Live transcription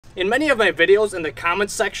In many of my videos in the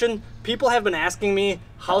comments section, people have been asking me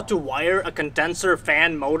how to wire a condenser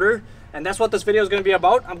fan motor, and that's what this video is going to be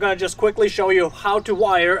about. I'm going to just quickly show you how to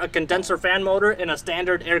wire a condenser fan motor in a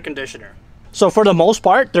standard air conditioner. So for the most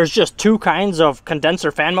part, there's just two kinds of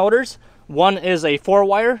condenser fan motors. One is a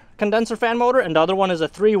 4-wire condenser fan motor, and the other one is a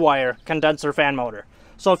 3-wire condenser fan motor.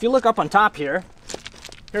 So if you look up on top here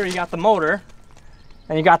you got the motor,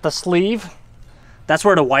 and you got the sleeve. That's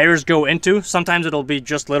where the wires go into. Sometimes it'll be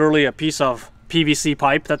just literally a piece of PVC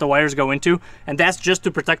pipe that the wires go into, and that's just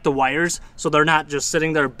to protect the wires so they're not just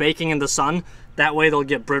sitting there baking in the sun. That way they'll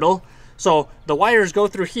get brittle. So the wires go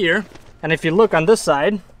through here, and if you look on this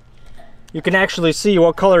side, you can actually see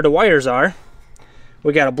what color the wires are.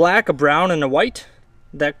 We got a black, a brown, and a white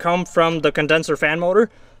that come from the condenser fan motor.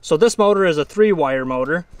 So this motor is a 3-wire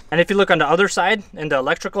motor. And if you look on the other side, in the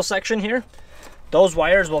electrical section here, those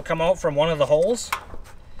wires will come out from one of the holes.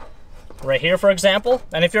 Right here, for example.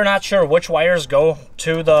 And if you're not sure which wires go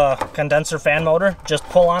to the condenser fan motor, just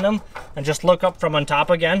pull on them and just look up from on top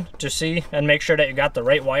again to see and make sure that you got the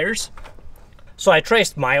right wires. So I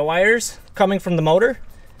traced my wires coming from the motor,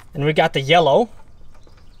 and we got the yellow,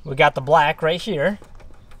 we got the black right here,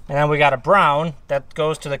 and then we got a brown that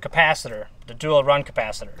goes to the capacitor, the dual run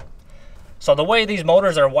capacitor. So the way these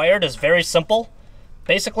motors are wired is very simple.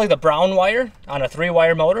 Basically, the brown wire on a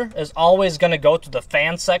 3-wire motor is always going to go to the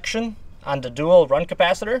fan section on the dual run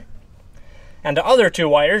capacitor. And the other 2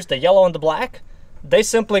 wires, the yellow and the black, they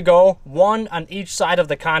simply go one on each side of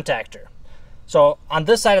the contactor. So on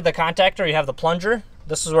this side of the contactor, you have the plunger.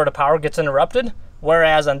 This is where the power gets interrupted.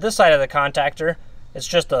 Whereas on this side of the contactor, it's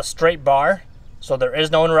just a straight bar. So there is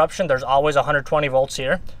no interruption. There's always 120 volts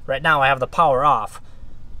here. Right now I have the power off,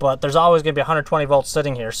 but there's always going to be 120 volts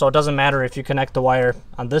sitting here. So it doesn't matter if you connect the wire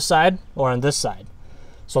on this side or on this side.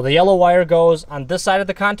 So the yellow wire goes on this side of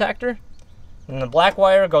the contactor, and the black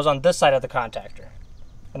wire goes on this side of the contactor.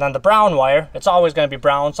 And then the brown wire, it's always going to be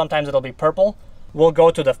brown, sometimes it'll be purple, will go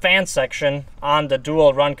to the fan section on the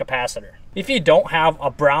dual run capacitor. If you don't have a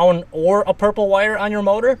brown or a purple wire on your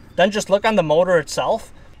motor, then just look on the motor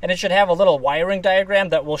itself, and it should have a little wiring diagram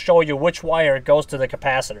that will show you which wire goes to the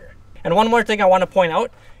capacitor. And one more thing I want to point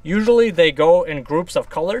out, usually they go in groups of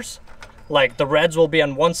colors. Like the reds will be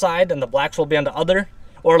on one side and the blacks will be on the other.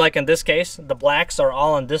 Or like in this case, the blacks are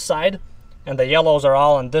all on this side and the yellows are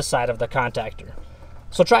all on this side of the contactor.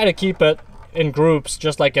 So try to keep it in groups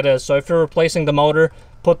just like it is. So if you're replacing the motor,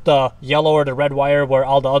 put the yellow or the red wire where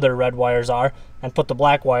all the other red wires are, and put the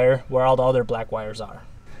black wire where all the other black wires are.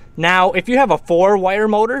 Now, if you have a 4-wire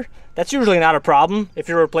motor, that's usually not a problem if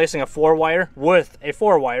you're replacing a 4-wire with a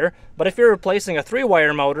 4-wire. But if you're replacing a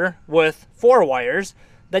 3-wire motor with 4 wires,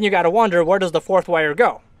 then you got to wonder, where does the 4th wire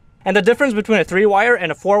go? And the difference between a 3-wire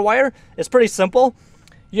and a 4-wire is pretty simple.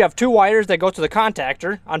 You have 2 wires that go to the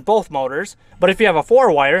contactor on both motors. But if you have a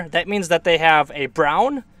 4-wire, that means that they have a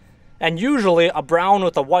brown and usually a brown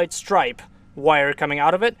with a white stripe wire coming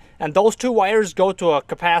out of it. And those 2 wires go to a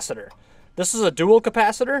capacitor. This is a dual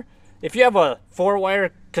capacitor. If you have a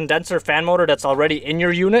 4-wire condenser fan motor that's already in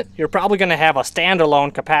your unit, you're probably going to have a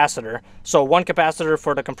standalone capacitor. So one capacitor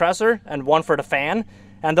for the compressor and one for the fan.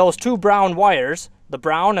 And those 2 brown wires, the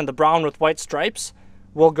brown and the brown with white stripes,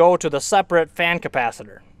 will go to the separate fan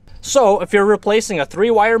capacitor. So if you're replacing a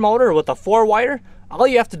 3-wire motor with a 4-wire, all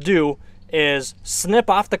you have to do is snip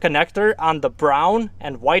off the connector on the brown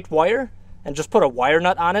and white wire and just put a wire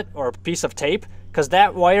nut on it or a piece of tape, because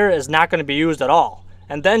that wire is not going to be used at all.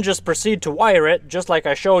 And then just proceed to wire it just like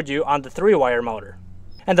I showed you on the 3-wire motor.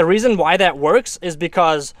 And the reason why that works is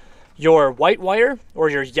because your white wire or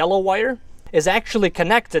your yellow wire is actually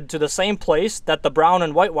connected to the same place that the brown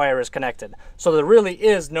and white wire is connected. So there really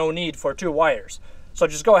is no need for 2 wires. So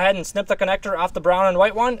just go ahead and snip the connector off the brown and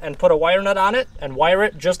white one and put a wire nut on it and wire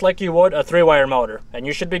it just like you would a 3-wire motor, and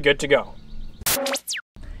you should be good to go.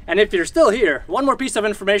 And if you're still here, one more piece of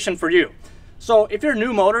information for you. So if your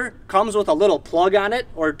new motor comes with a little plug on it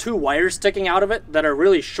or 2 wires sticking out of it that are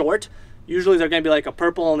really short, usually they're going to be like a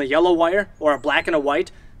purple and a yellow wire or a black and a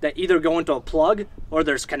white that either go into a plug or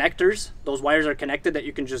there's connectors. Those wires are connected that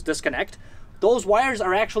you can just disconnect. Those wires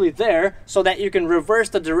are actually there so that you can reverse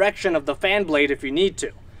the direction of the fan blade if you need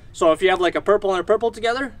to. So if you have like a purple and a purple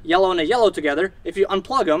together, yellow and a yellow together, if you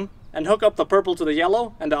unplug them and hook up the purple to the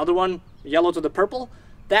yellow and the other one yellow to the purple,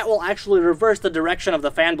 that will actually reverse the direction of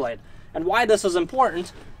the fan blade. And why this is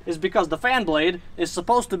important is because the fan blade is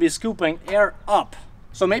supposed to be scooping air up.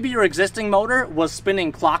 So maybe your existing motor was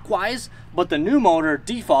spinning clockwise, but the new motor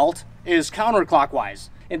default is counterclockwise.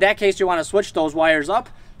 In that case, you want to switch those wires up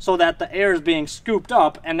so that the air is being scooped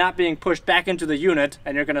up and not being pushed back into the unit,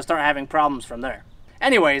 and you're going to start having problems from there.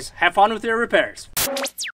 Anyways, have fun with your repairs.